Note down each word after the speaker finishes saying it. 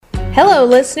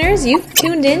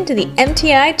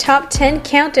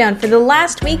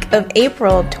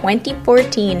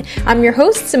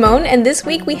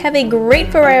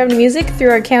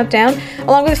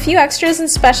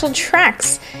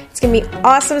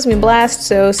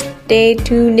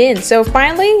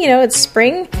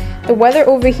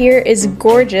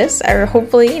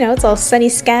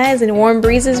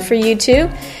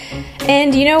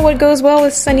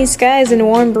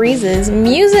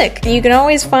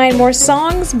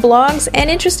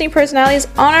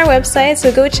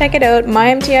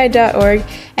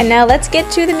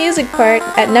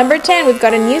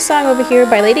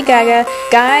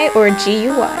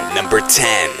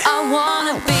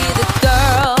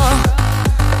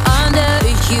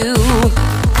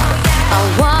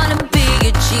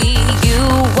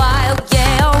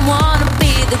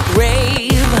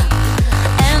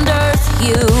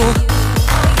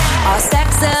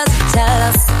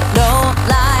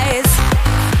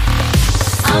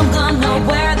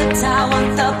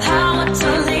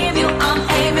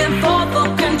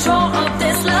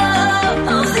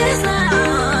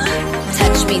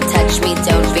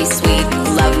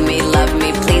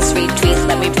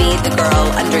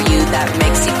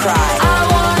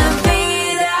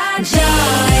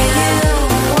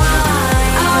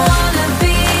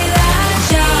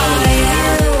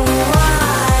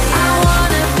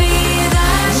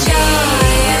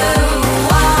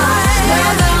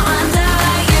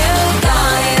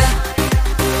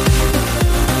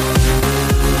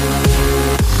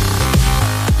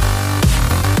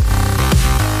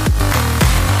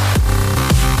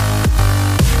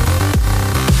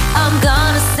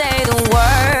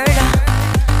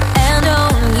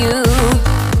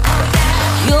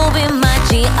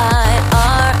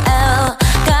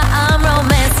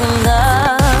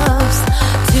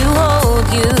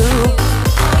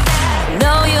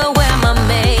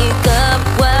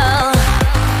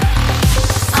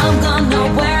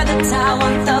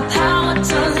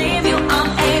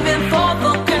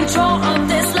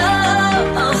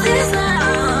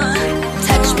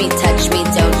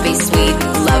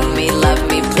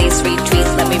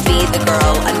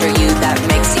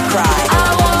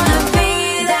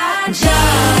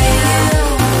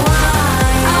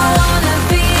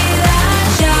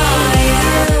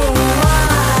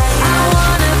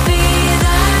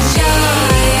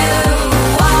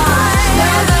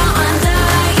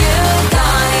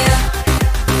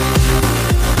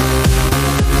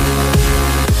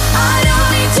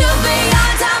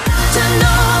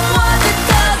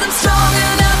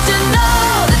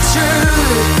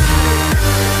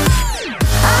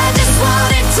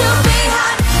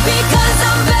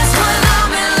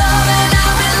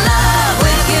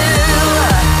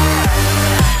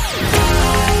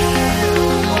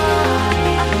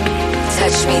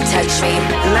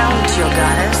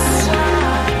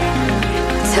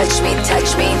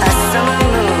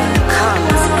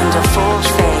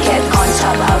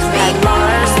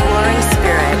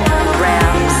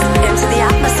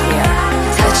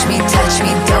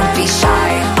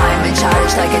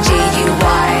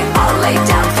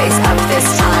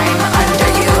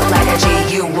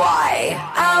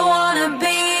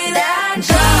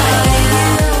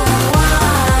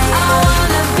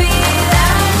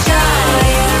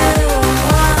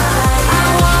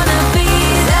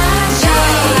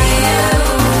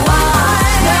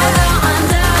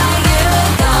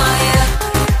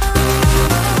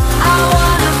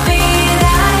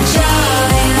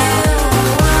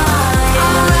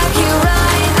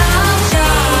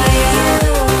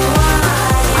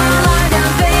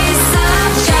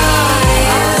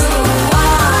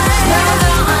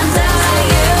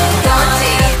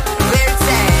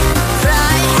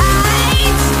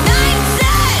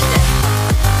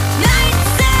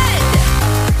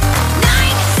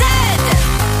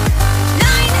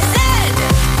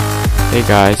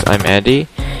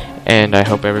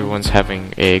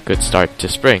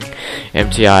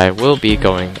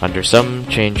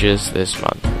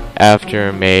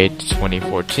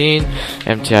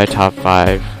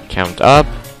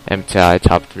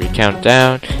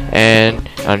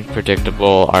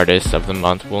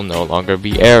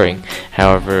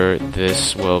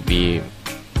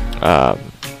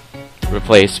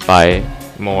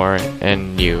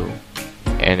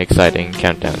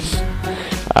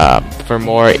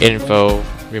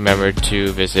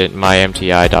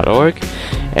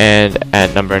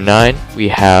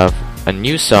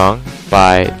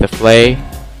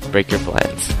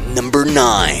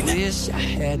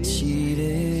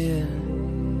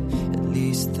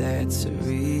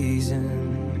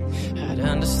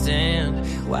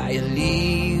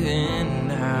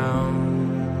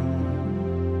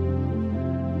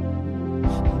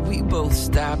we both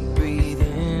stopped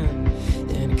breathing,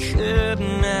 and it could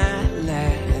not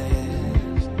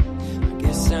last. I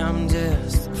guess I'm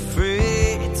just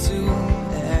afraid to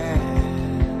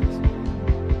ask.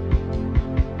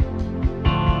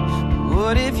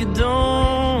 What if you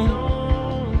don't?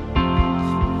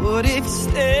 What if you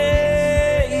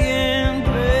stay and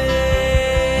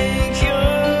break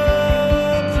your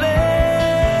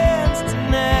plans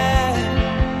tonight?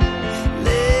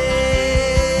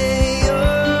 Lay your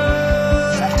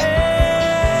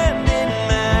hand in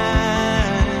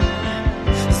mine.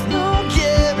 There's no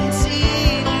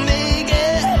guarantee to make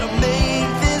it or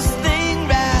make this thing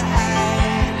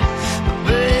right.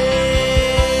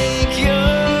 Break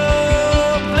your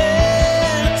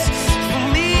plans for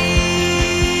me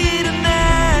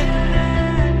tonight.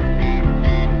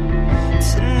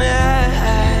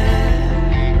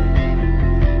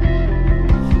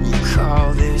 You call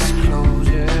this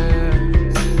closure?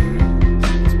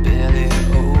 It's barely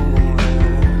over.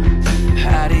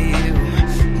 How do you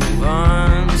move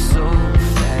on so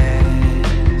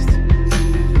fast?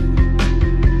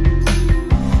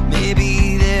 Maybe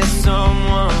there's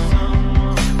someone,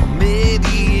 or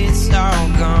maybe it's all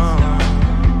gone.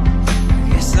 I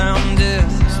guess I'm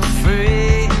just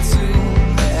afraid to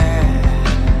ask.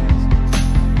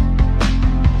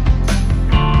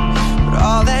 But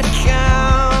all that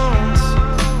counts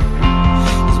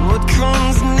is what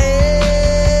comes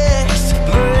next.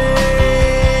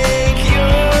 Break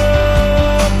your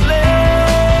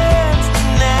plans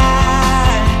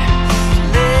tonight.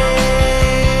 Lay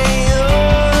your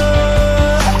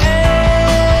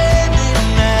hand in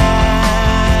mine.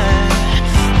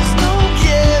 There's no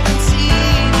guarantee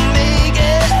to make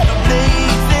it or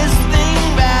make this thing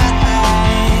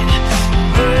right.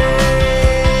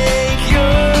 Break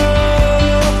your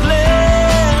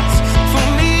plans for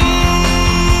me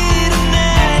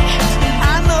tonight.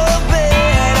 I know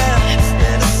better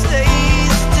than to say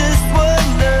it's just one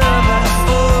lover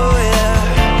for you.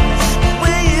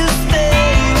 Will you stay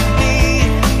with me?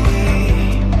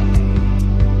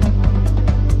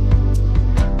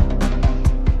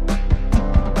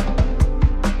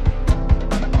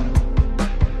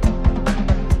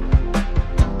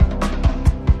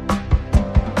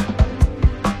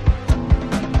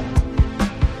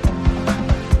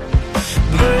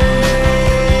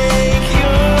 Break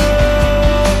your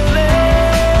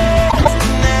plans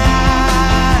tonight.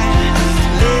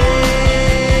 Lay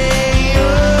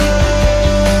your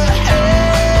hand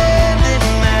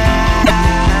in mine.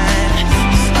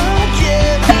 There's no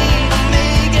guarantee to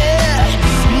make it,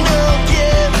 no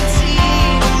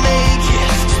guarantee to make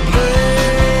it.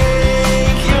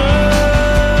 Break your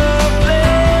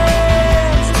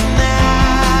plans tonight.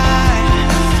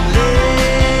 Lay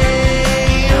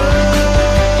your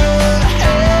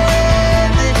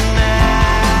hand in mine.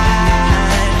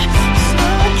 There's no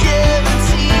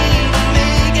guarantee to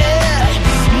make it,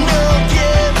 no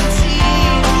guarantee to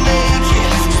make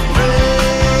it. Break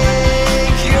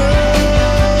your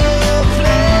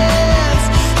plans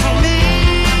for me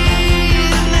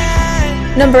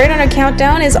tonight. Number 8 on our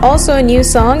countdown is also a new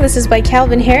song. This is by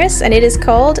Calvin Harris, and it is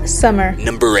called Summer.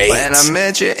 Number 8. When I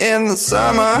met you in the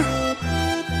summer,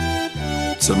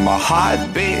 to my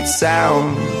heartbeat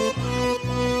sound,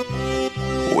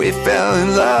 we fell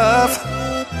in love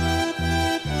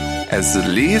as the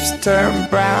leaves turn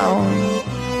brown.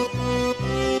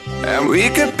 And we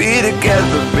could be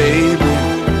together, baby,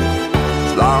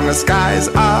 as long as skies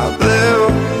are blue.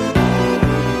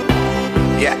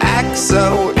 You act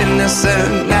so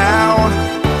innocent now,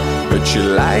 but you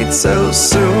lied so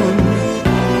soon.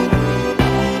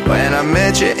 When I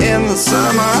met you in the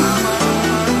summer,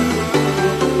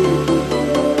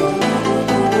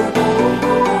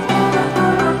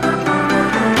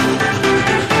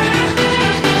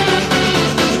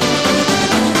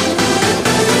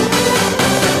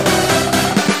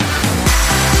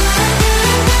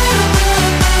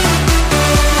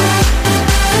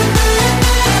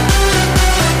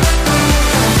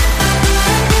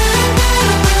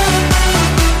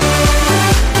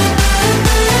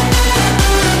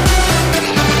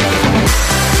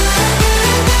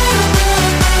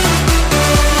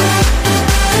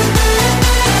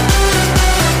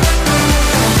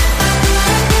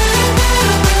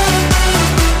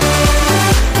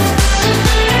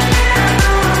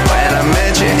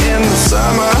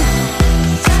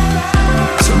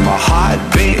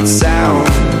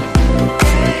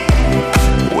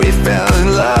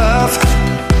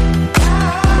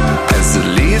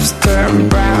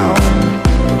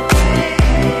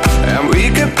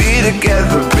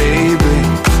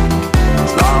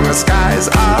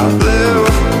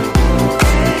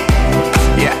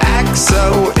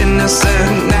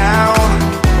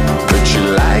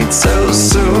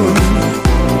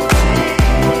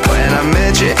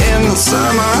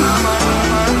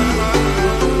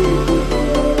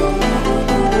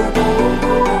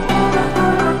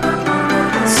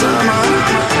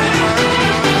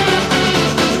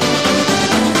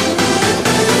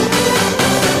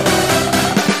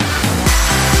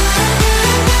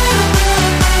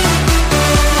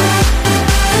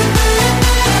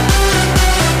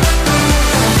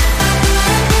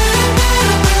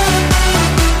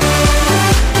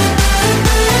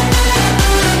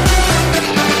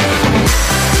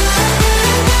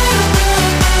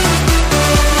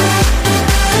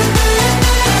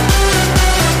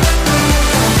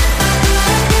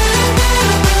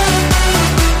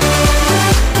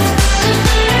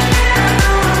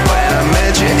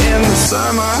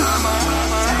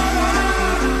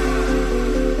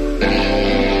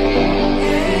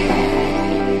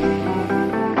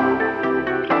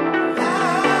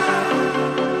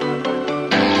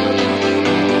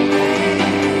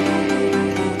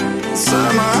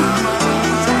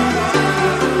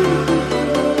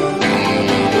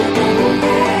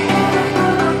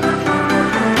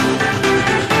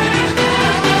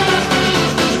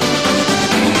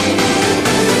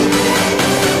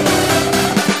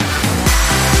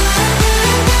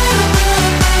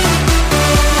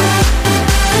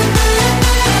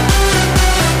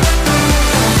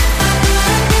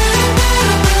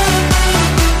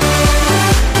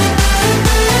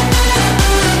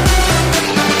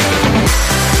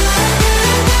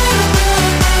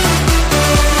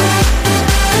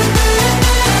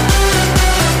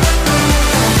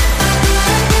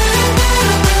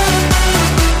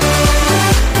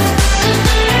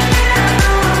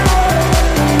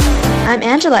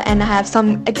 Angela and I have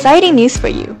some exciting news for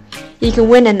you. You can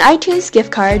win an iTunes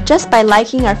gift card just by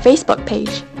liking our Facebook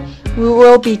page. We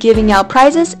will be giving out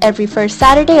prizes every first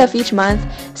Saturday of each month,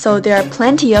 so there are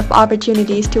plenty of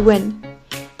opportunities to win.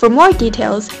 For more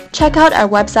details, check out our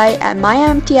website at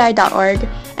mymti.org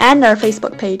and our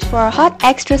Facebook page. For our Hot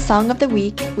Extra Song of the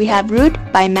Week, we have Rude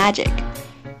by Magic.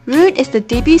 Rude is the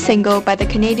debut single by the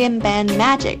Canadian band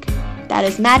Magic. That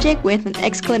is Magic with an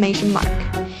exclamation mark.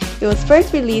 It was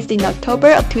first released in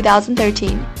October of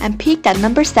 2013 and peaked at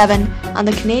number 7 on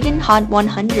the Canadian Hot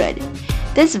 100.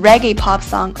 This reggae pop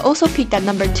song also peaked at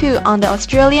number 2 on the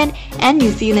Australian and New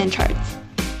Zealand charts.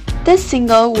 This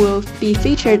single will be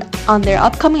featured on their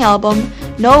upcoming album,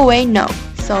 No Way No,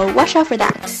 so watch out for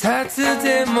that.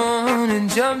 Saturday morning,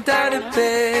 jumped out of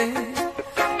bed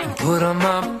and put on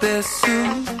my best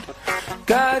suit.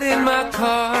 Got in my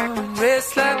car,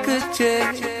 raced like a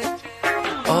jet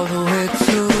all the way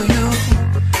to you.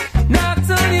 Knocked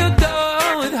on your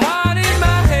door with heart in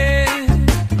my hand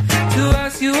to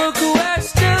ask you a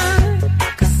question,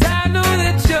 'cause I know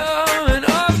that you're an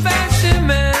old-fashioned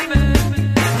man.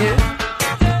 Yeah.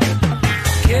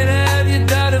 Can I have your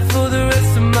daughter for the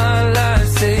rest of my life?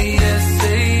 Say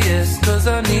yes, 'cause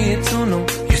I need to know.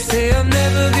 You say I'll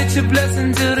never get your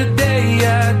blessing till the day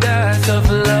I die. Tough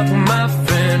love for my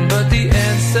friend, but the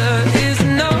answer is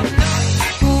no.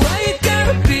 Why you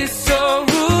gotta be so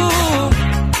rude?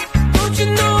 Don't you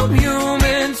know I'm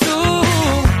human too?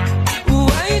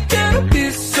 Why you gotta be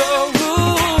so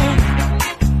rude?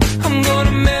 I'm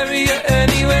gonna marry you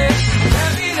anyway.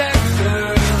 Marry that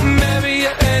girl. Marry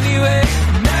you anyway.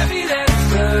 Marry that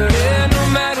girl. Yeah, no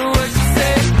matter what you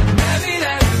say. Marry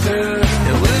that girl.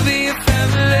 And we'll be a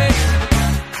family.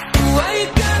 Why you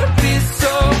gotta be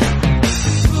so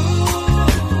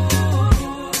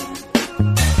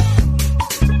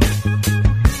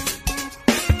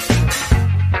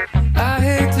I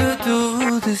hate to do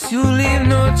this, you leave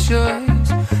no choice.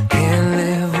 Can't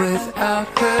live without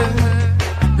her.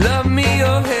 Love me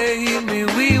or hate me,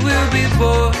 we will be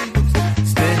boys.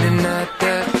 Standing at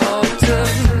that altar.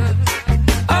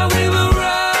 Or we will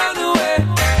run away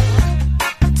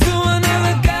to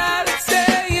another guy that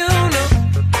say you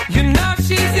know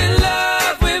she's in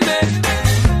love with me.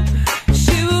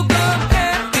 She will go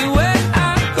anywhere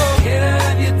I go. Can I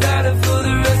have your daughter for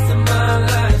the rest of my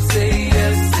life? Say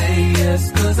yes,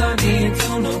 'cause I need to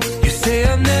know. You say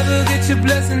I'll never get your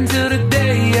blessing till the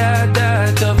day I die.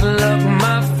 Tough love for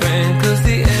my friend, 'cause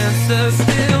the answer's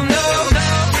still no.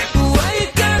 Why you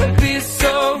gotta be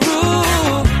so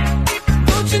rude?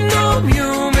 Don't you know I'm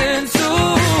human too?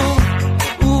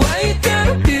 Why you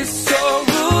gotta be so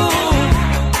rude?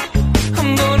 I'm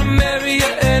gonna marry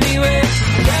you anyway.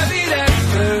 Marry that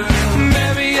girl.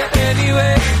 Marry you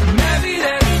anyway. Marry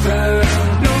that girl.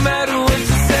 No matter what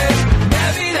you say.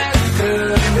 Marry that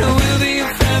girl. And we'll be a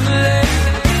family.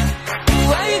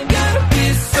 Why you gotta be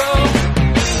so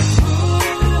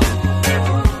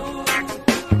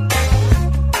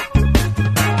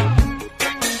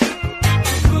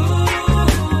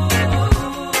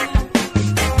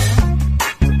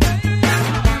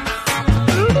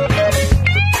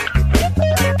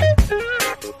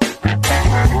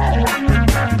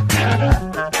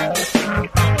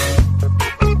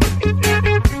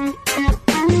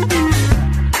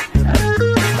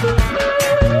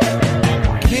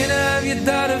Can I have your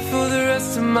daughter for the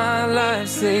rest of my life?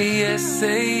 Say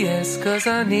yes, 'cause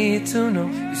I need to know.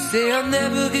 You say I'll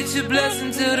never get your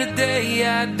blessing till the day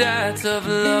I die. Tough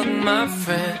luck, my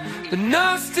friend, but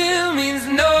no still means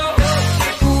no.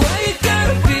 Why you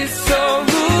gotta be so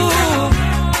rude?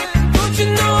 Don't you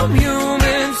know I'm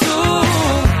human too?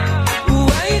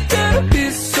 Why you gotta be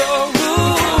so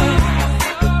rude?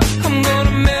 I'm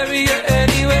gonna marry you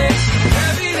anyway.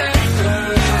 Marry that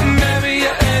girl. Marry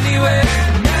you anyway.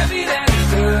 Marry that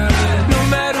girl. No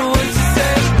matter what you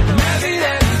say. Marry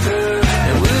that girl.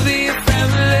 And we'll be a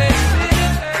family.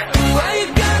 Why you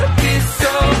gotta be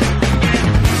so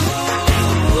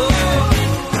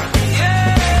yeah.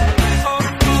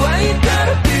 Why you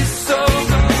gotta be so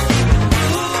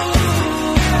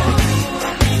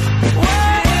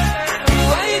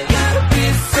Why you gotta be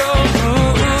so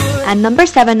rude? And number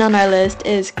 7 on our list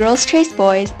is Girls Chase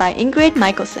Boys by Ingrid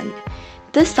Michaelson.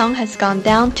 This song has gone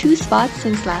down 2 spots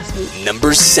since last week.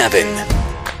 Number 7.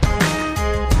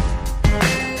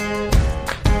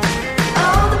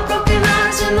 All the broken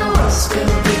hearts in the world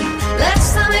still beat. Let's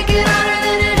not make it harder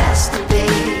than it has to be.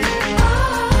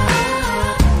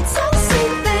 It's all the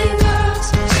same thing, girls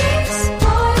chase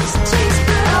boys, chase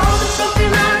girls. All the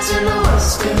broken hearts in the world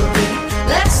still beat.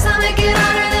 Let's not make it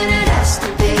harder than it has to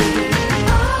be.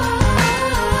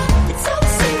 It's all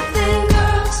the same thing,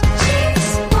 girls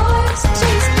chase boys,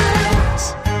 chase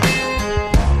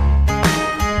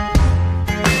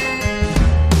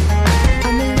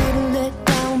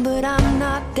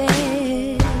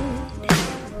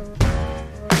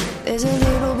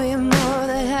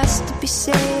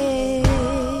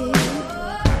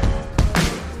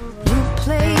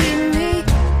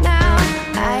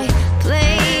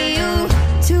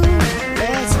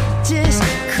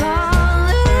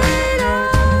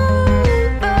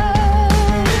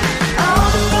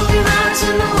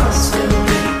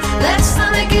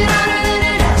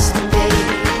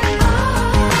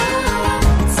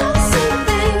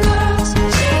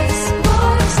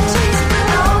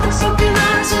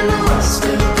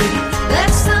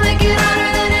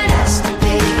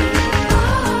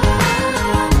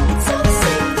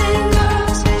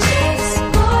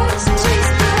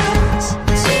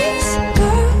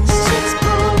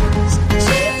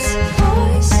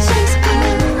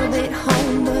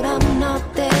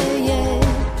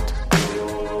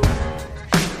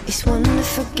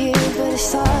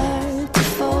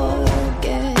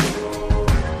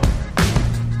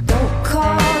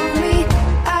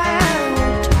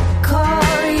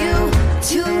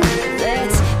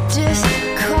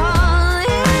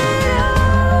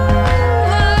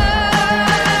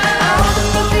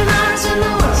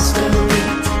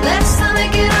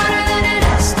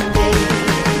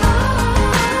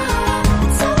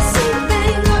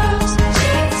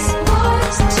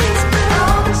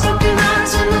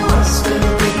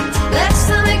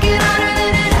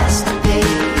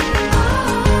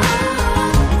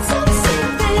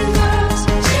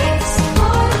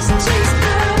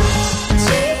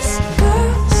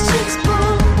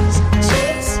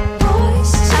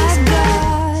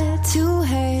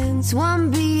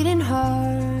beating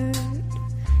heart,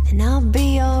 and I'll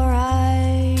be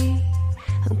alright.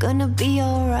 I'm gonna be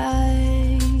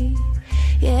alright.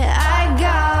 Yeah, I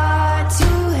got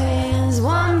two hands,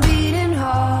 one beating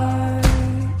heart,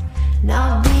 and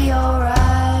I'll be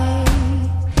alright.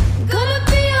 I'm gonna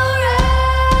be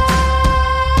alright.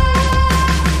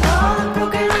 All the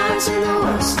broken hearts in the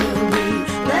world still bleed.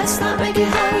 Let's not make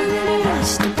it harder than it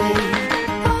has to be.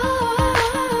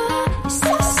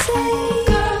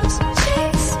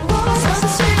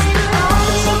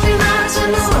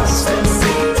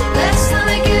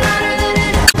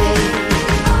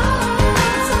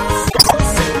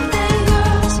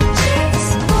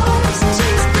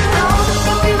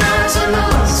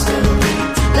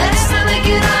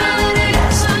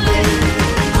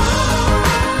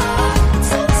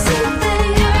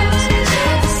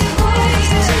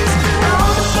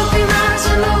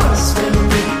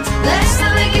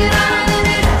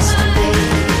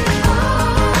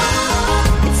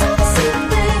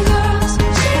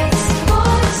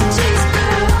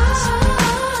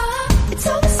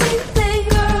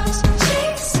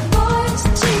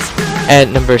 At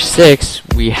number 6,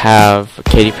 we have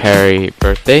Katy Perry,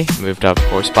 Birthday, moved up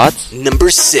 4 spots. Number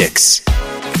 6.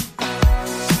 I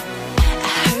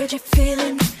heard you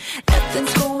feeling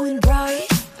nothing's going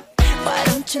right. Why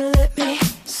don't you let me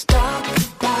stop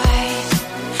right?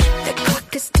 The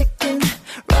clock is ticking,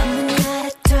 running out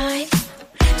of time.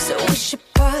 So we should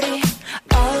party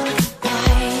all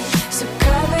night. So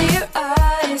cover your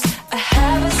eyes, I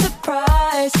have a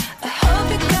surprise. I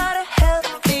hope you got a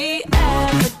healthy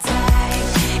appetite.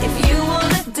 If you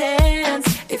wanna dance,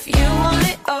 if you want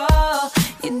it all,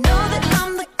 you know that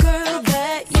I'm the girl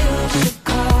that you should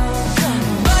call.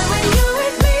 But when you're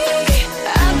with me,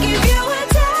 I'll give you a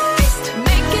taste.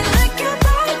 Make it like your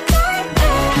birthday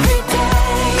every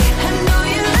day. I know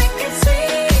you like it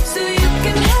sweet, so you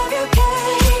can have your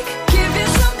cake. Give you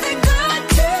something good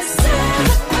to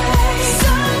celebrate.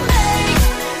 So make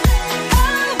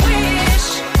a wish.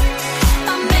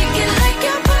 I'll make it like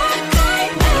your birthday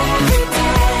every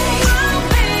day. I'll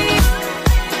be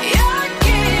your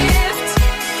gift.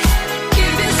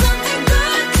 Give you something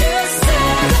good to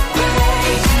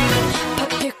celebrate.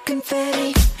 Pop your confetti,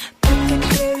 pop and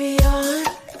carry on.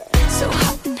 So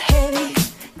hot and heavy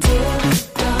till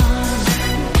dawn.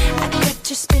 I got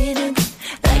you spinning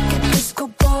like a disco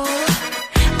ball.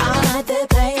 All night they're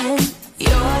playing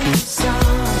your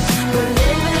song. We're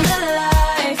living the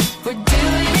life, we're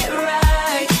doing it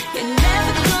right. You're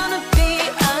never gonna be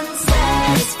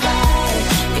unsatisfied.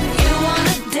 If you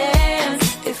wanna dance,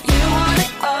 if you want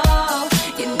it all,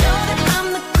 you know that I'm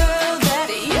the girl that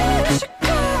you should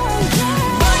call.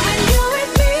 But when you're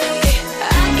with me,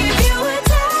 I'll give you a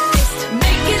taste.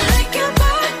 Make it like your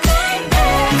birthday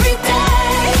every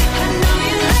day. I know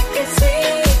you like it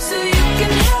sweet, so you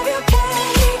can have your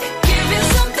cake. Give you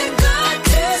something good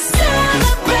to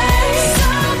celebrate. So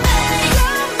make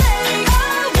a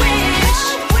wish.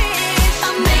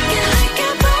 I'll make it like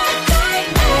your birthday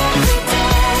every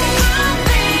day. I'll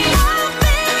be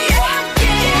your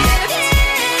gift.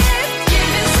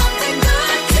 Give you something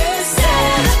good to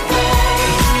celebrate.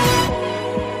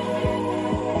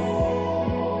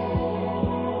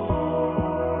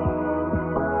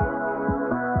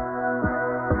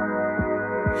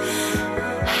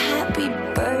 Happy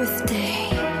birthday.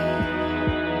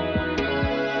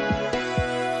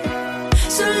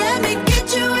 So let me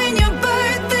get you in your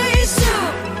birthday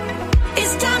suit.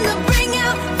 It's time to bring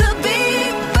out the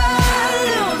big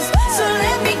balloons. So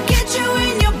let me get you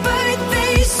in your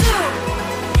birthday suit.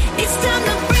 It's time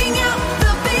to bring out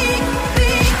the big,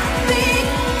 big, big,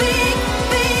 big,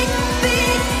 big,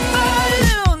 big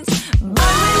balloons.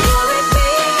 But when you're with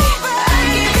me, I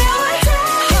give you a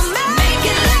taste. Make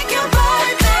it like your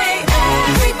birthday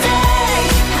every day.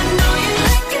 I know you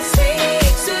like it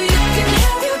sweet, so you can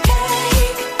have your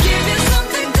cake. Give you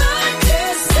something good to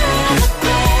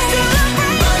celebrate.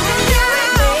 But when you're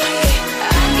with me,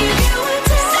 I give you a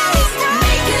taste.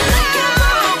 Make it like your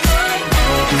birthday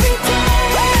every day.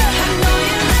 I know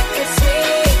you like it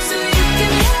sweet, so you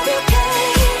can have your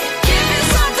cake. Give you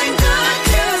something good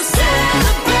to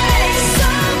celebrate. So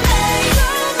make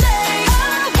a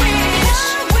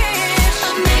wish.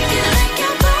 I'll make it like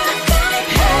your birthday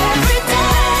every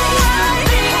day. I'll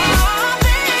be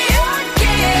your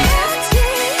gift.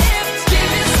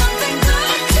 Give you something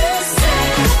good to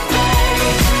celebrate.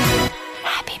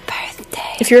 Happy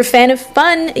birthday. If you're a fan of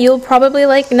fun, you'll probably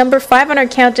like number 5 on our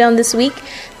countdown this week.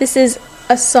 This is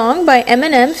a song by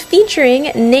Eminem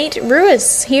featuring Nate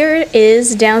Ruess. Here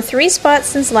is down 3 spots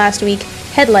since last week,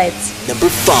 Headlights. Number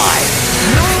 5.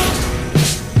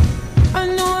 I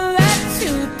know I let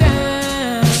you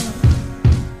down.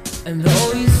 And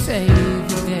though you say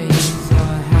the days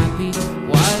are happy,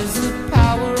 why is the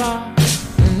power off?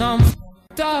 And I'm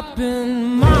f***ed up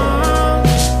in mind.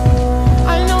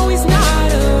 I know he's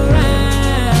not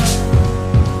around,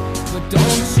 but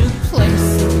don't you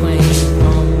place the blame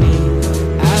on me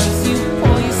as you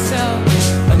pour yourself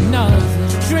another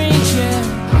drink. Yeah,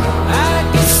 I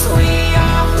guess we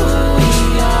are who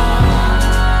we are.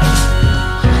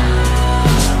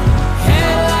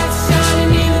 Headlights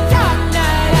shining in the dark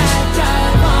night I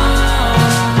drive on.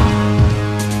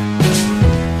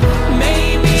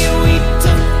 Maybe we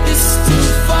took this too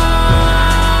far.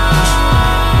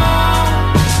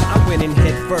 I went in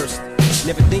head first,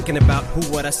 never thinking about who,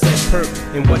 what I said, hurt,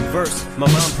 in what verse. My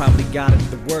mom probably got it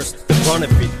the worst, the brunt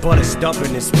of it, but as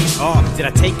stubborn as we are. Did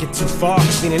I take it too far,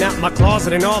 cleaning out my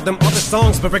closet and all them other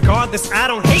songs? But regardless, I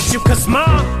don't hate you, cause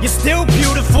mom, you're still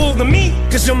beautiful to me,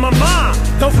 cause you're my mom.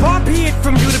 Though far be it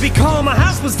from you to be calm, my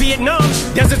house was Vietnam,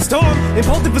 Desert Storm, and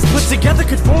both of us put together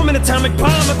could form an atomic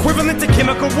bomb, equivalent to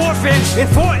chemical warfare. And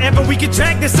forever we could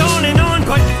drag this on and on,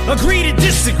 but agree to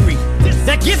disagree.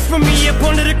 That gift from me up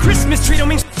under the Christmas tree don't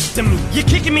mean to me. You're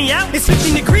kicking me out, it's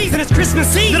 15 degrees and it's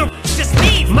Christmas Eve. Little just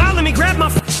leave, Ma, let me grab my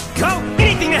coat.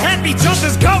 Anything to have each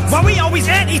other's goat, while we always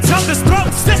at each other's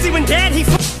throats. Especially when dad, he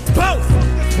both.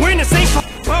 We're in the same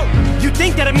boat. You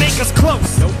think that'd make us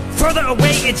close? Nope. Further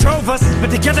away it drove us, but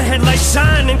together headlights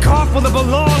shine and car full of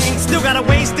belongings. Still got a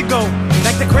ways to go.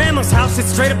 Like the grandma's house,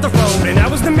 it's straight up the road. And I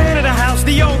was the man of the house,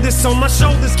 the oldest, so my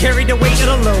shoulders carried the weight of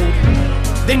the load.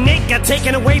 Then Nate got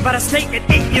taken away by the state at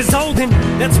 8 years old, and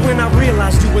that's when I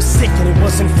realized you were sick and it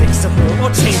wasn't fixable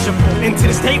or changeable. And to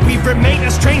this day we've remained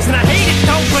estranged, and I hate it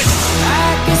though, but I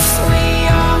guess we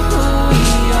are who we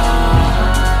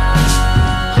are.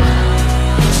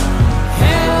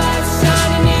 Headlights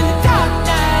shining in the dark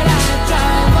night I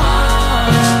drive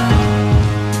on.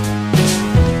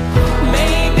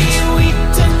 Maybe we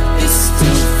took this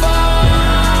too far.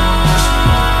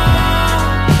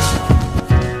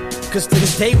 cause to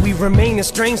this day we remain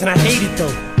estranged, and I hate it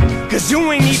though. Cause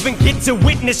you ain't even get to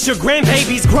witness your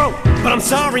grandbabies grow. But I'm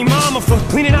sorry, mama, for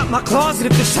cleaning out my closet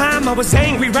at the time. I was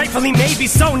angry, rightfully maybe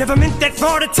so. Never meant that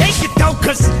far to take it though,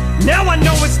 cause now I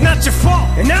know it's not your fault,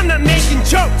 and I'm not making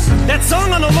jokes. That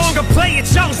song I no longer play, it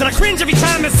shows, and I cringe every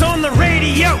time it's on the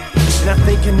radio. And I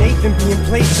think of Nathan being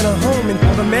placed in a home, and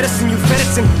all the medicine you fed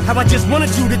us, and how I just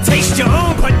wanted you to taste your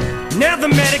own. But now the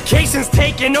medication's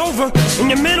taking over, and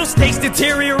your mental state's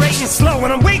deteriorating slow.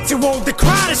 And I'm way too old to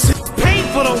cry, this shit's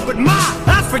painful though. But Ma,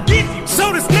 I forgive you,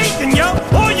 so does Nathan, yo.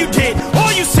 All you did,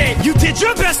 all you said, you did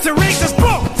your best to raise us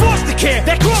both. Forced to care,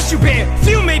 that cross you bear,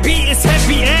 few may be as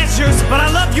heavy as yours, but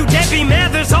I love you, Debbie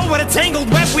Mathers. Oh, what a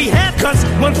tangled web we have. Cause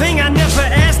one thing I never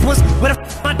asked was what if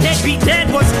my deadbeat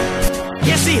dad was.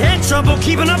 Yes, he had trouble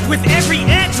keeping up with every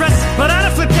address, but I'd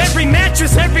have flipped every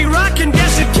mattress, every rock and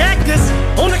desert cactus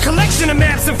on a collection of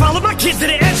maps and followed my kids to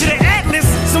the edge of the atlas.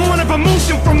 Someone ever moved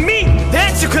them from me,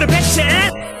 that you could have bet your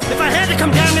ass. If I had to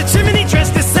come down the chimney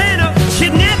dressed as Santa,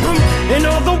 kidnap him, and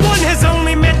although one has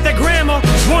only met the grandma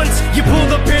once, you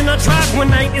pulled up in our drive one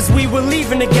night as we were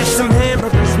leaving to get some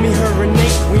hamburgers. Me, her, and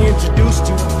Nate, we introduced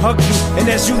you, hugged you, and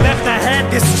as you left I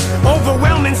had this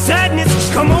overwhelming sadness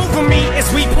come over me as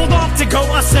we pulled off to go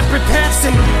our separate paths.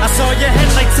 And I saw your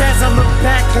headlights as I looked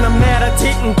back, and I'm mad I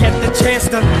didn't get the chance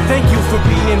to thank you for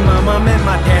being my mom and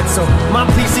my dad. So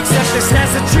Mom, please accept this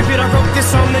as a tribute. I wrote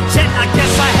this on the jet, I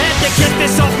guess I had to get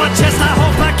this off my chest. I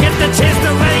hope I get the chance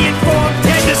to lay it for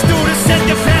dead. The stewardess said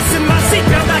to fasten my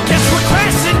seatbelt, I guess we're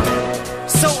crashing.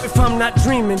 So if I'm not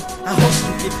dreaming, I hope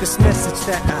you get this message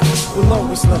that I will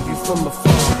always love you from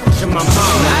afar. You're my mom. I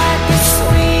guess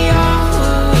we are who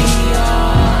we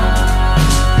are.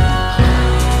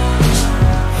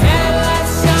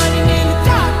 Headlights shining in the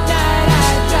dark night I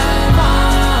drive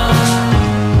on.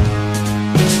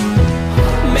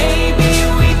 Maybe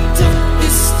we took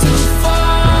this too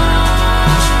far.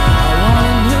 I want a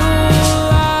new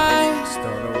life,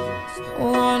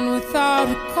 one without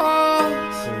a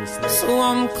cause. So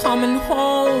I'm coming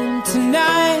home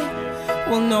tonight.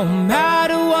 Well, no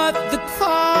matter what the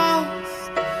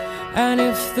cost, and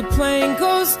if the plane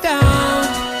goes down,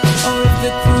 or if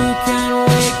the crew can't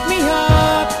wake me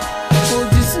up, well,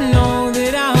 just know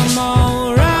that I'm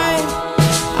alright.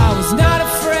 I was not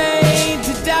afraid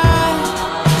to die.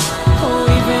 Oh,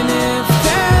 even if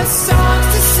there's songs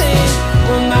to sing,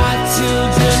 well, my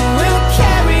children will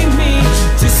carry me.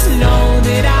 Just know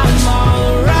that I'm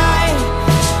alright.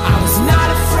 I was not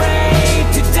afraid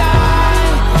to die,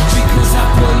 because I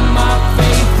put my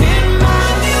faith in my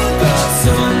new girl. So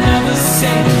I'll never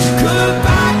say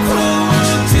goodbye, crew.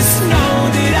 Just know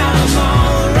that I'm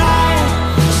alright.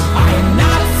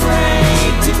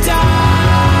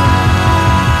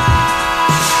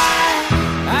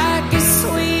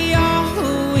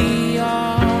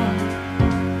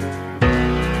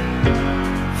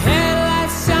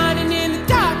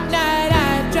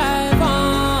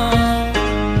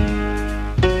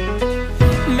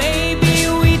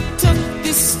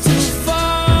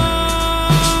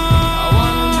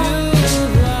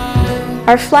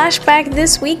 Our flashback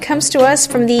this week comes to us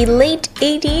from the late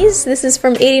 80s. This is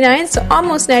from 89, so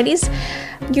almost 90s.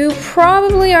 You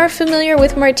probably are familiar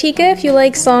with Martika if you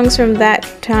like songs from that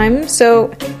time.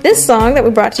 So this song that we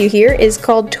brought to you here is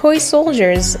called Toy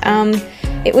Soldiers.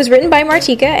 It was written by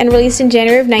Martika and released in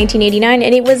January of 1989,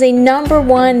 and it was a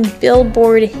 #1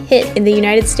 Billboard hit in the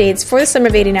United States for the summer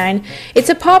of 89. It's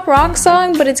a pop rock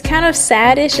song, but it's kind of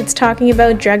saddish. It's talking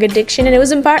about drug addiction, and it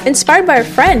was inspired by a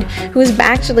friend who was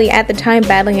actually at the time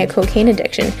battling a cocaine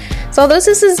addiction. So although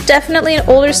this is definitely an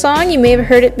older song, you may have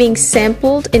heard it being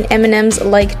sampled in Eminem's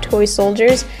Like Toy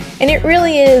Soldiers, and it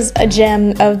really is a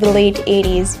gem of the late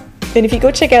 80s. And if you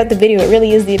go check out the video, it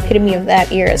really is the epitome of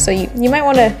that era, so you might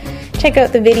want to check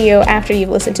out the video after you've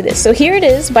listened to this. So here it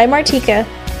is by Martika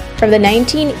from the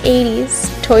 1980s,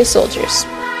 Toy Soldiers.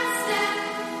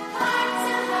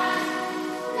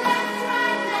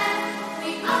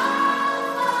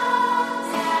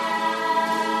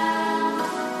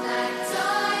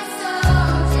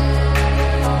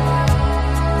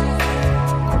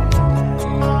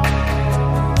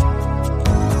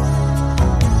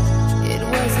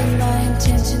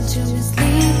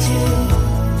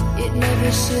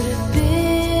 Should have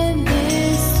been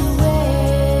this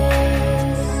way.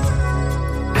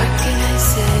 What can I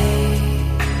say?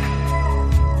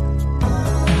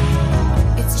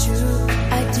 It's true,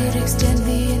 I did extend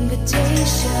the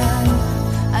invitation.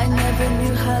 I never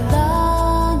knew how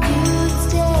long you'd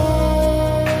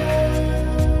stay.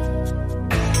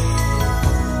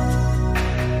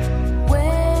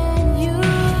 When you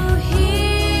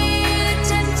hear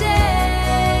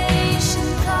temptation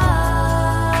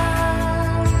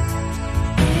come,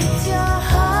 it's your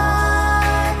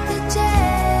heart that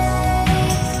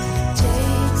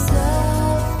takes the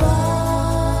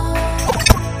fall.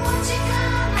 Won't you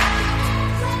come out and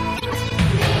play with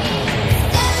me?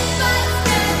 Step by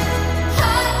step,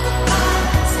 heart to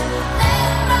heart,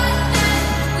 left, right, left,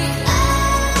 we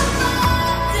all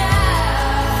fall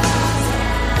down.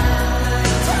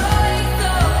 Toy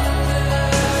soldiers.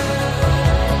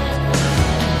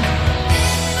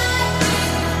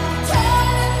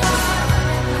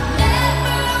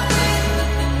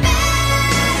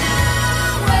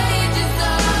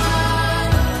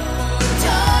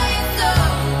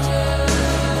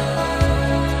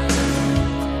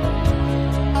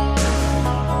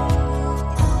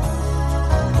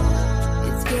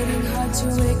 It's getting hard to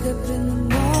wake up in the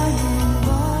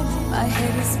morning. My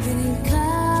head is spinning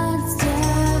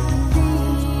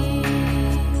constantly.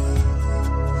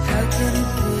 How can it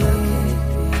be?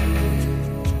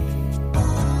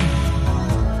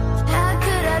 How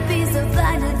could I be so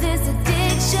blind to this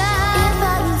addiction? If I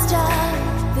don't stop,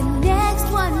 the next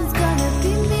one is gonna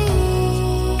be me.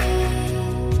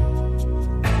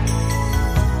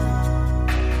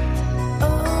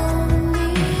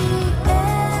 Only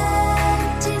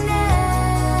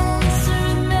emptiness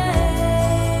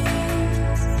remains.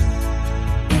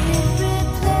 It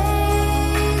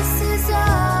replaces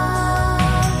all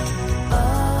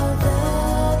the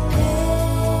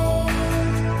pain.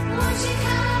 Won't you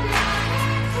come out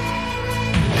and play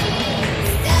with me?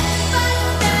 Step by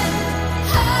step,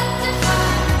 heart to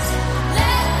heart,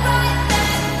 left, right,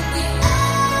 left, we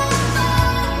all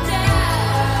fall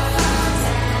down.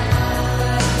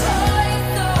 Toy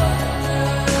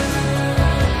soldiers.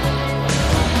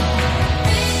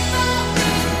 Big by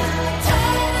big,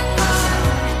 torn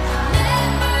apart,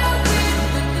 never win,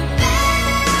 but the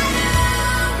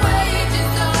battle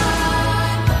wages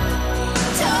on.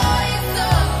 Toy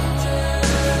soldiers.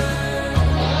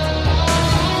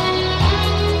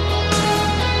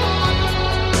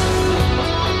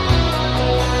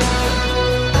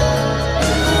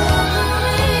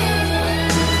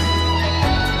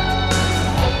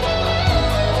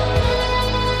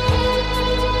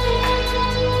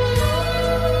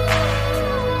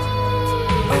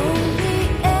 Only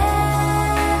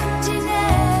emptiness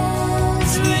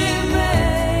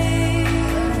remains.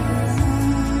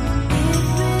 It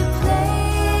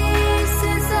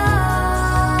replaces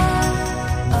all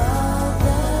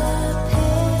the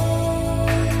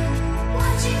pain.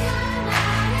 Won't you come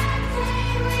out and play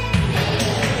with me?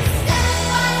 Step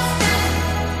by step,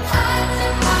 heart to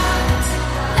heart,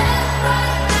 left,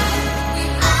 right, left, we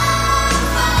all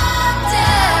fall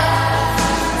down.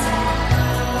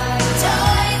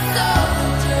 Toy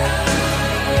soldiers.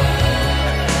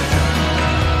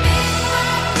 Big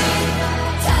by big,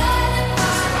 torn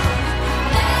apart,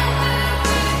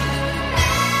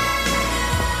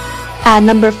 At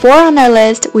number 4 on our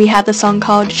list, we have the song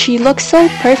called She Looks So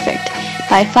Perfect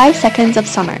by 5 Seconds of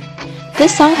Summer.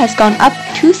 This song has gone up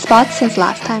 2 spots since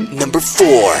last time. Number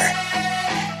 4.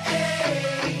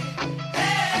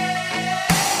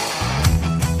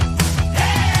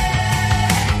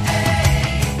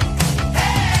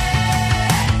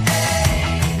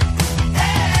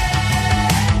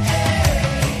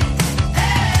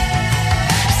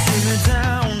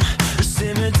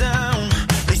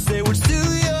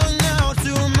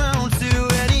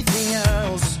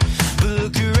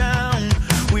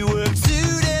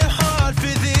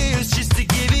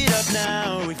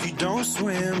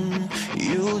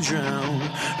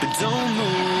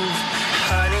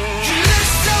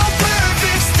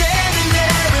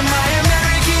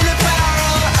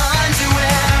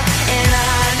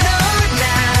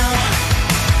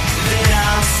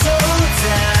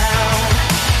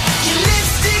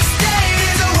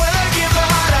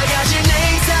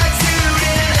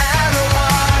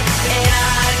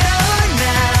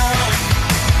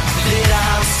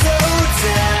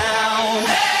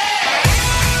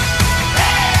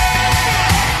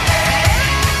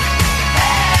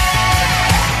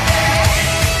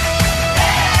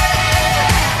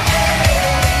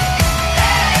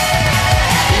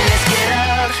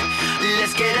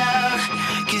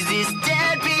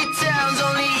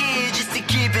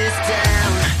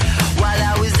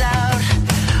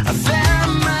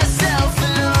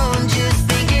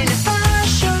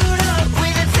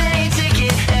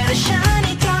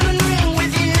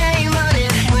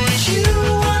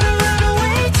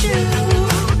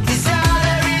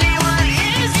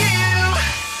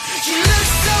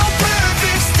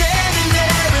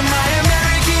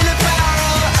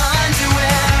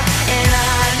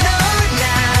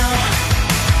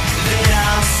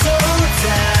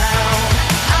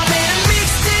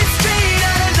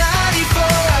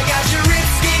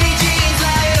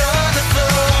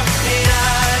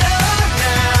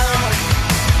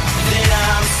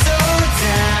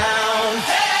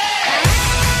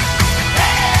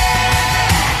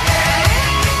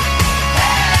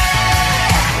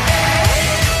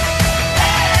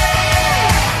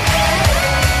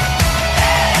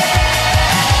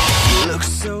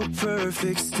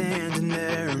 perfect standing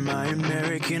there in my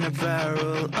American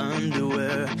Apparel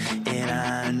underwear. And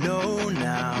I know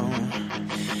now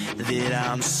that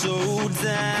I'm so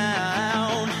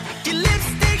down. Your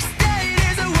lipstick stain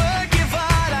is a work of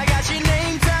art. I got your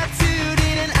name tattooed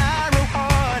in an arrow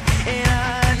heart. And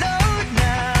I know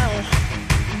now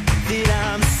that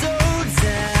I'm so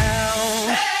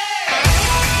down.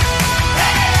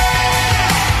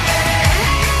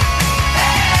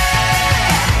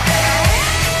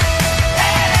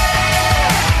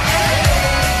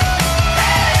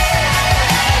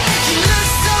 You look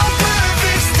so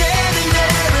perfect standing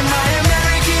there in my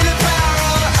American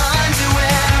Apparel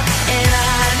underwear. And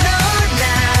I know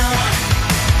now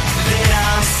that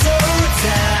I'm so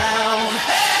down.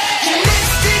 Your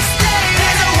lipstick stain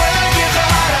is a work of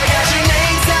art. I got your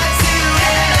name tattooed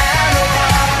in an arrow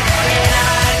heart. And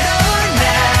I know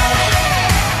now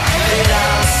that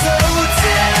I'm so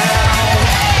down.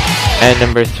 And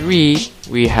number 3,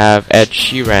 we have Ed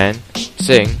Sheeran,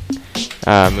 Sing.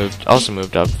 Also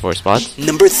moved up 4 spots.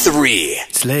 Number 3.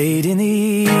 It's late in the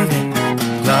evening,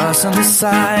 lost on the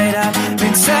side. I've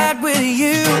been sad with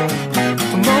you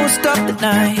for most of the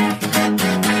night,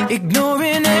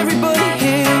 ignoring everybody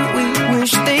here. We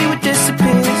wish they would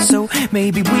disappear, so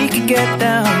maybe we could get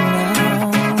down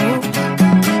now.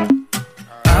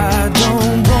 I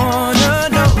don't wanna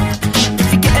know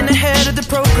if you're getting ahead of the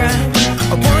program.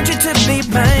 I want you to be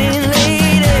mine,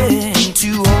 lady, to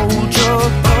hold your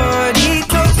body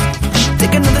close.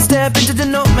 Take another step into the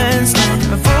no man's land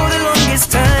for the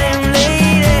longest time,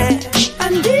 lady. I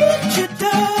need you,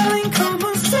 darling. Come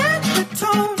on, set the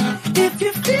tone. If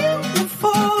you feel me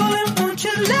falling, won't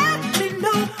you let me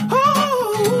know?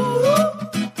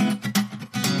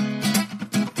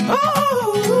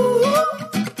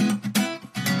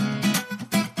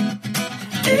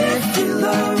 If you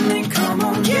love me, come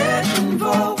on, get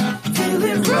involved. Feel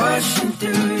it rushing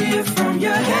through you from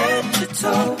your head to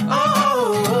toe.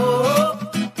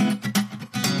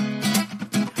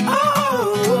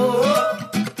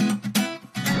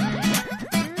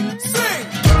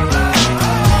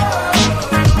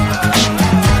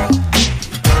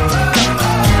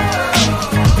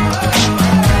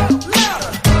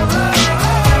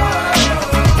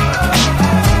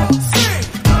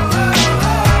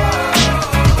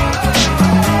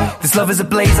 This love is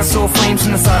ablaze, I saw flames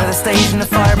from the side of the stage, and the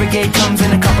fire brigade comes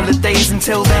in a couple of days.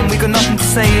 Until then we got nothing to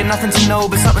say and nothing to know,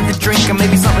 but something to drink and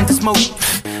maybe something to smoke.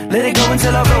 Let it go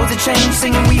until our roads are changed,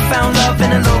 singing we found love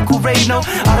in a local rave. No,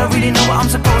 I don't really know what I'm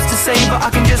supposed to say, but I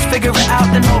can just figure it out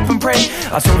and hope and pray.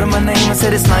 I told her my name, I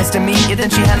said it's nice to meet you. Then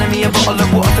she handed me a bottle of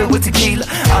water filled with tequila.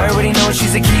 I already know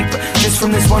she's a keeper, just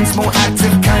from this one small act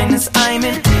of kindness. I'm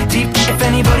in deep, if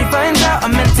anybody finds out.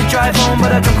 I meant to drive home,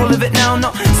 but I drunk all of it now.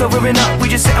 Not sobering up, we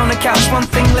just sit on the couch. One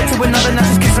thing led to another, now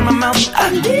just kissing my mouth.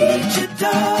 I need you,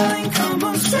 darling, come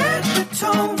on, set the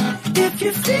tone. If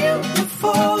you feel me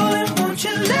falling, won't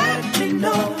you let me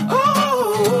know?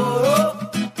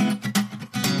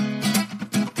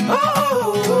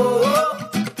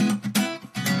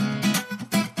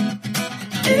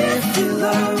 If you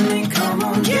love me, come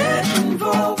on, get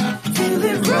involved. Feel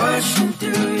it rushing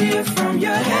through you from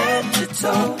your head to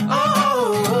toe.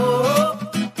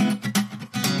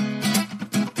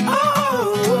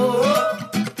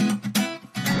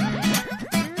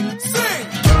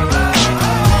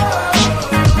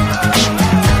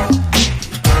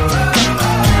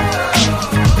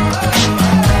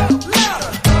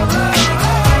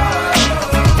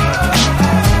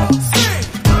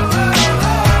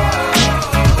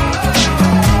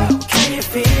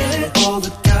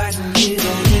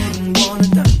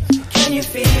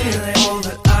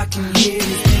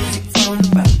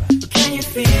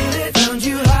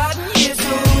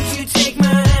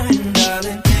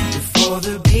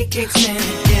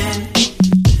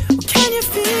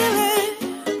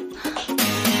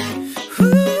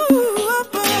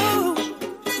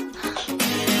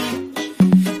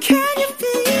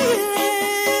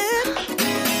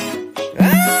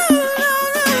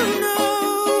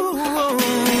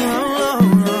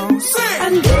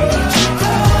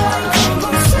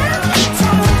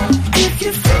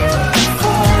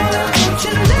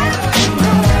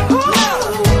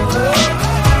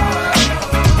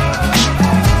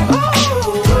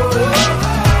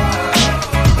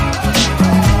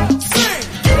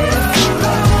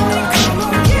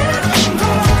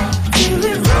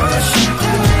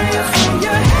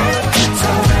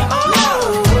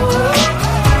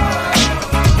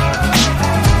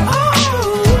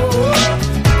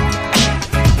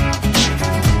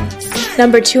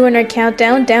 Number 2 on our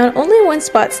countdown, down only 1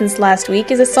 spot since last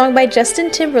week, is a song by Justin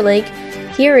Timberlake.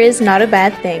 Here is Not a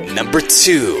Bad Thing. Number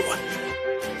 2.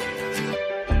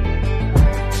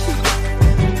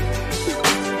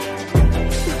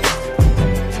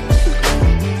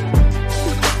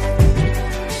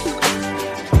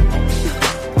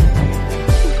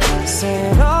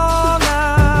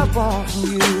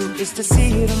 from you is to see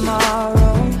you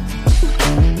tomorrow.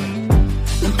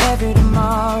 And every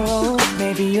tomorrow,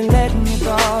 maybe you're letting me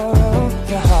borrow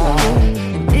your heart.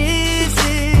 Is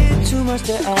it too much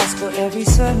to ask for every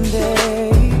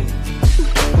Sunday?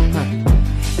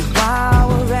 And while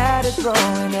we're at it,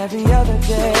 throwing every other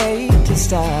day to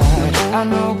start. I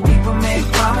know people make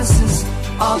promises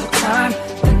all the time,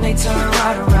 then they turn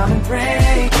right around and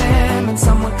break them. And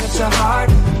someone cuts your heart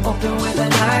open with a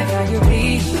knife, now you're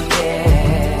bleeding.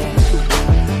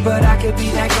 But I could be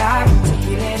that guy to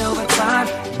heal it over time.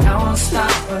 And I won't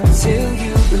stop until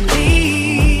you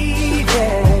believe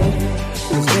it.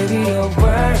 'Cause baby, you're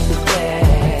worth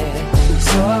it.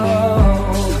 So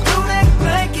don't act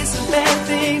like it's a bad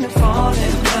thing to fall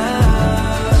in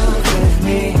love with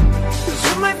me. 'Cause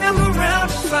you might come around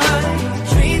to find your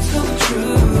dreams come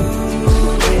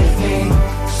true with me.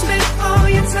 Spend all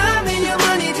your time and your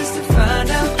money just to find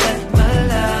out that my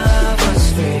love was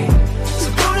free. So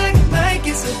don't act like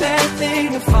it's a bad thing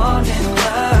to fall in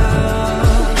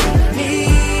love with me.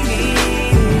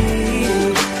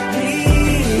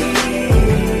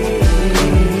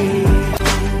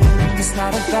 It's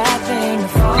not a bad thing to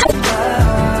fall in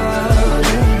love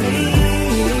with me.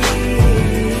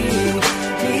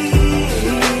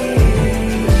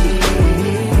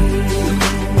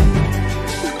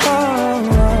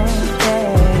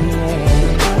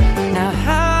 Now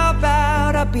how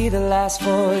about I be the last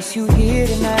voice you hear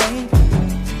tonight,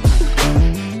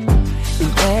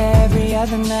 and every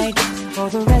other night for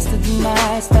the rest of the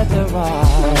nights that there are.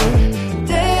 And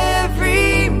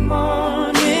every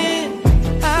morning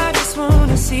I just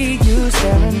wanna see you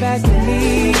staring back at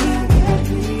me,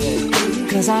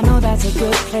 'cause I know that's a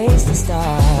good place to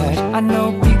start. I know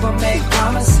people make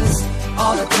promises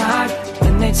all the time,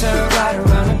 then they turn right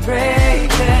around and break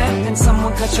them. And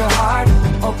someone cut your heart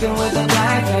open with a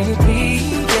knife, now you're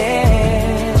bleeding.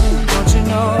 Don't you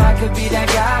know I could be that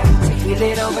guy to heal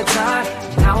it over time?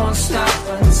 And I won't stop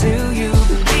until you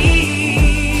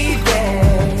believe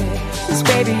it. 'Cause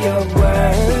baby, you're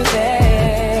worth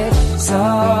it. So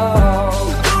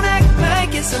don't act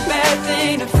like it's a bad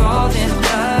thing to fall in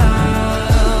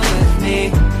love with me.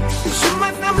 'Cause you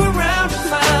might come around to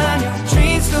find your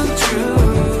dreams come true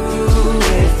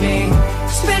with me.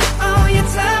 Spend all your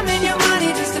time and your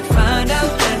money just to find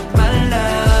out that my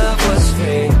love was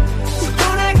free. So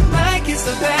don't act like it's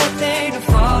a bad thing to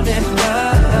fall in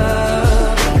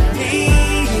love with me.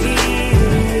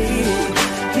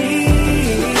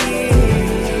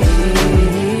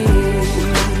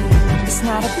 It's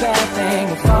not a bad thing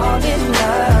to fall in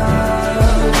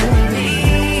love with me.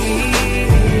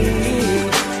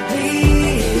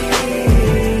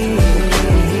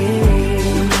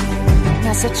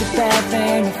 Not such a bad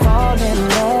thing to fall in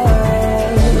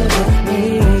love with me.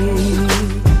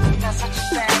 Not such a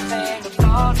bad thing to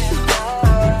fall in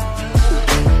love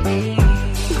with me.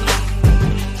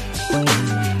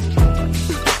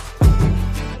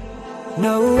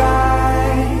 No, I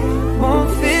won't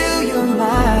fill your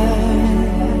mind,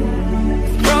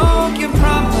 broke your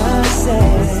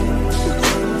promises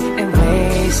and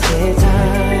wasted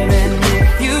time. And if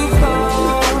you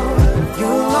fall,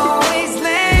 you'll always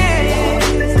land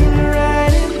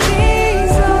right in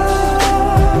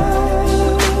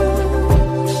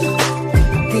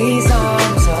these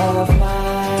arms of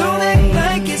mine. Don't act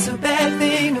like it's a bad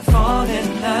thing to fall in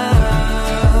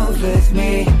love with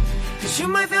me. 'Cause you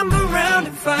might come around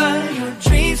and find your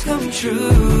dreams come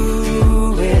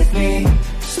true with me.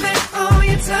 Spend all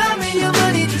your time and your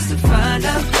money just to find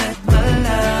out that my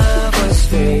love was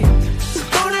free. So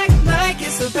don't act like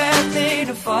it's a bad thing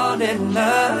to fall in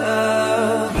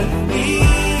love with me.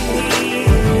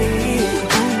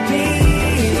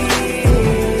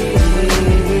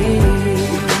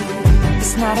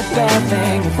 It's not a bad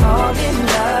thing to fall in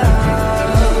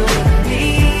love with me.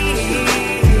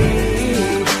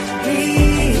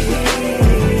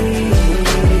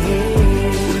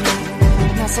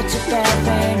 Not such a bad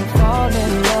thing to fall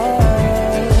in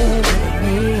love with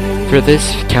me. For this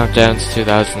Countdown's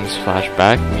 2000s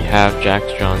flashback, we have Jax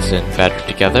Johnson, Better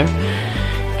Together.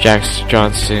 Jax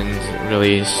Johnson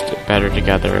released Better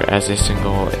Together as a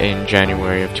single in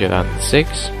January of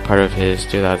 2006, part of his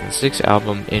 2006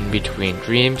 album In Between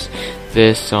Dreams.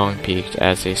 This song peaked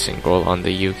as a single on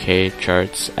the UK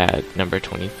charts at number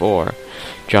 24.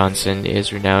 Johnson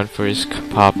is renowned for his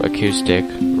pop acoustic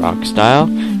rock style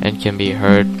and can be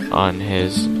heard on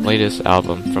his latest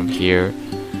album From Here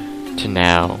to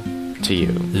Now to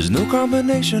You. There's no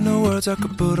combination of words I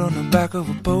could put on the back of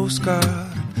a postcard.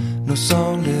 No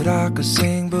song that I could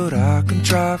sing, but I can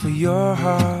try for your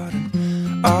heart.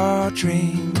 And our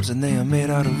dreams, and they are made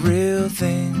out of real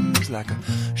things like a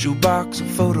shoebox of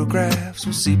photographs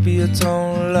with sepia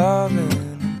tone loving.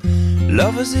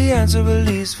 Love is the answer, at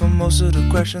least, for most of the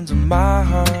questions in my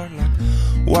heart. Like,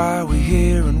 why are we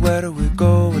here and where do we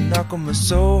go? And how come it's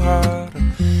so hard?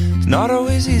 And it's not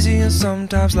always easy and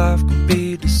sometimes life can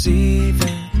be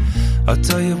deceiving. I'll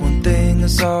tell you one thing,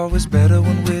 it's always better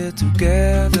when we're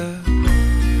together.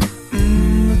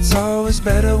 It's always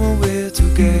better when we're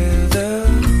together.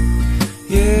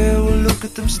 Yeah, we'll look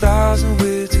at them stars when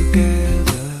we're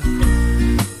together.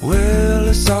 Well,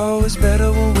 it's always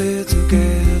better when we're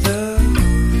together.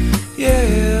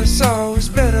 Yeah, it's always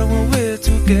better when we're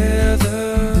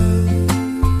together.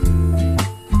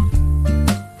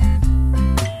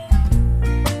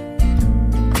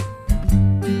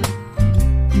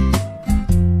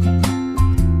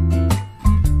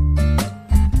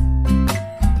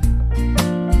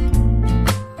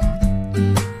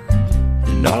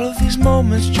 And all of these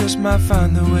moments just might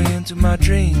find their way into my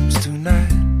dreams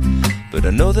tonight. But I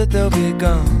know that they'll be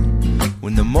gone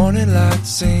when the morning light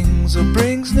sings or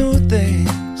brings new things.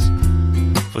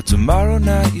 For tomorrow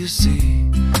night you see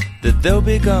that they'll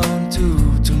be gone too.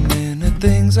 Too many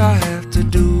things I have to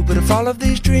do. But if all of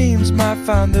these dreams might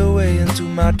find their way into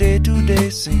my day-to-day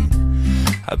scene,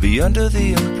 I'd be under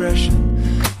the impression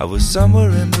I was somewhere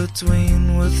in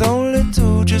between, with only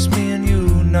two, just me and you.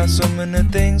 Not so many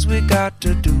things we got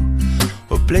to do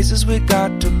or places we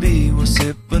got to be. We'll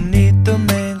sit beneath the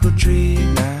mango tree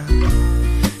now.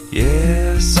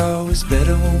 Yeah, it's always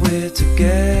better when we're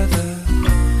together.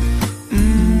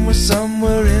 We're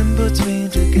somewhere in between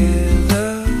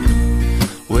together.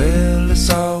 Well, it's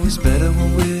always better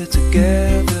when we're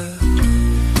together.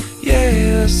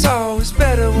 Yeah, it's always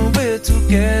better when we're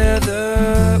together.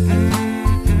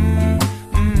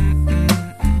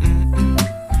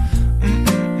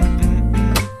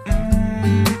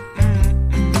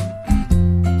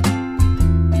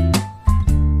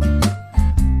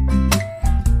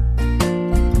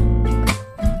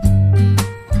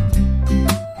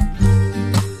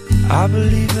 I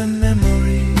believe in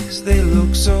memories, they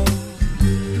look so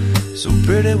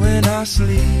pretty when I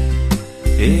sleep.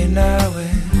 Hey, now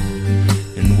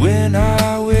and when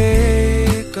I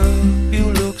wake up,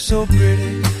 you look so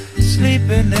pretty,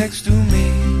 sleeping next to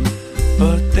me.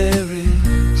 But there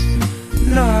is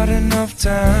not enough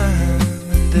time,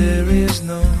 and there is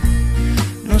no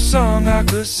song I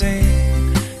could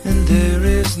sing, and there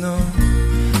is no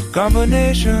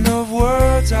combination of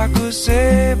words I could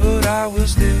say. But I will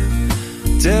still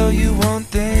tell you one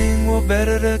thing, we're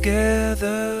better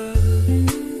together.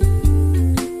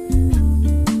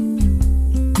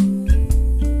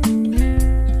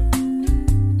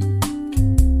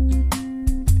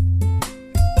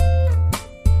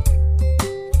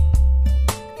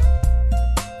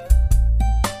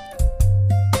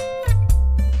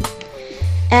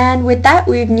 And with that,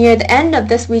 we've neared the end of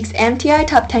this week's MTI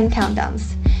Top 10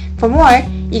 Countdowns. For more,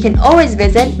 you can always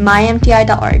visit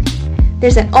mymti.org.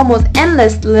 There's an almost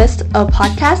endless list of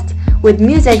podcasts with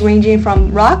music ranging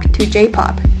from rock to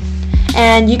J-pop.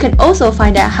 And you can also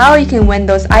find out how you can win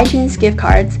those iTunes gift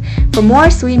cards for more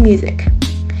sweet music.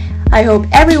 I hope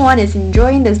everyone is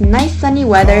enjoying this nice sunny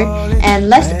weather, and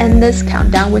let's end this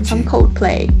countdown with some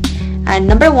Coldplay. At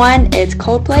number 1 is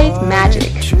Coldplay's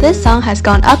Magic. This song has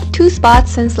gone up 2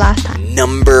 spots since last time.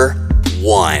 Number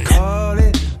 1. Call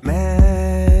it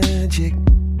magic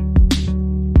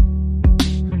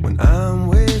when I'm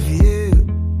with you,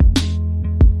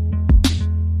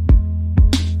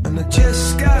 and I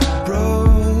just got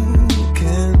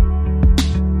broken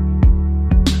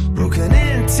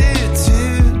into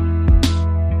two.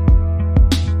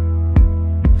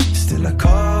 Still I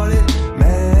call it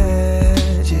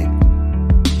magic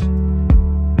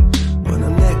when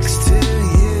I'm next to you.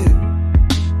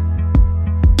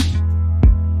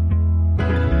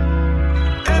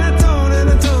 And I don't.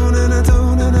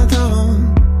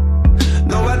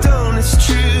 No, I don't, it's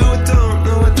true. I don't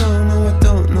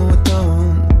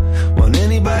want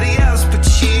anybody else but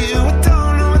you. I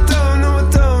don't.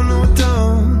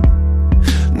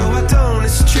 No, I don't,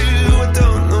 it's true. I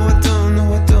don't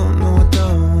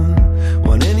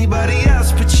want anybody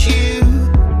else but you.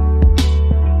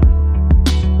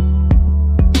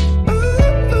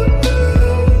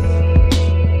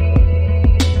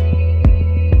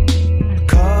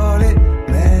 Call it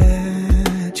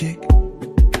magic.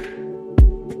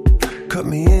 Cut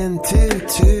me into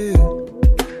two.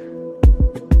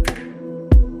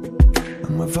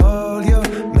 And with all your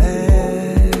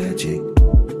magic,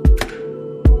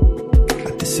 I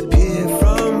disappear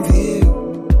from view.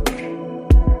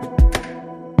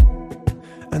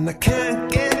 And I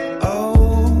can't get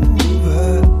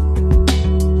over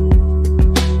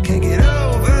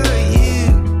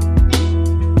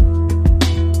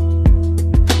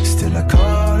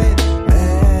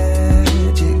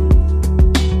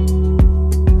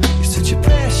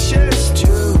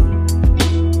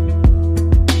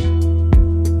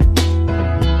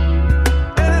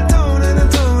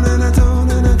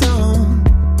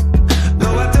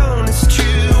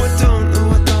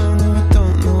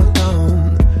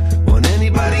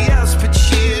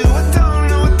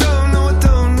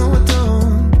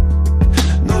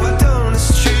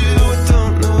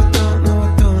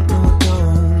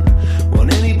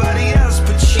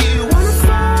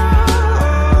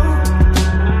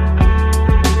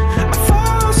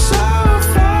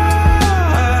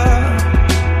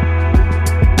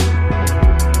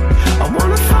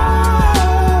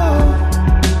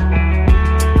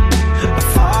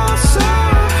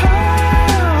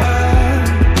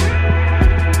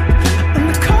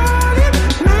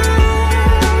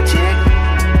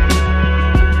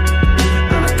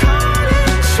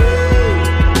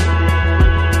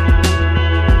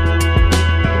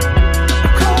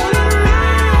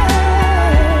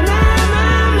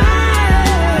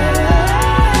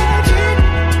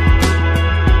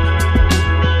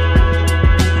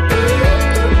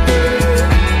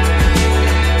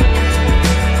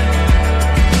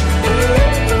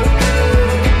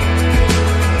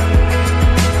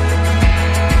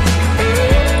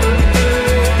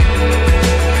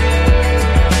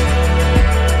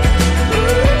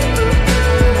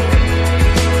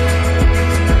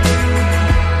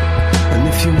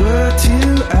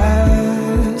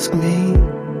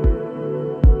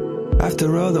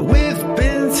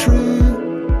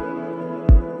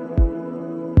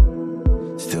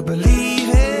believe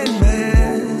in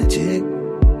magic.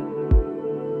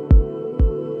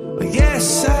 Well,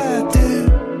 yes, I do.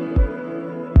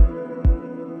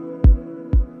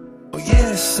 Well,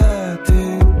 yes, I do.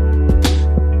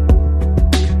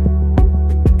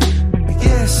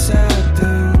 Yes, I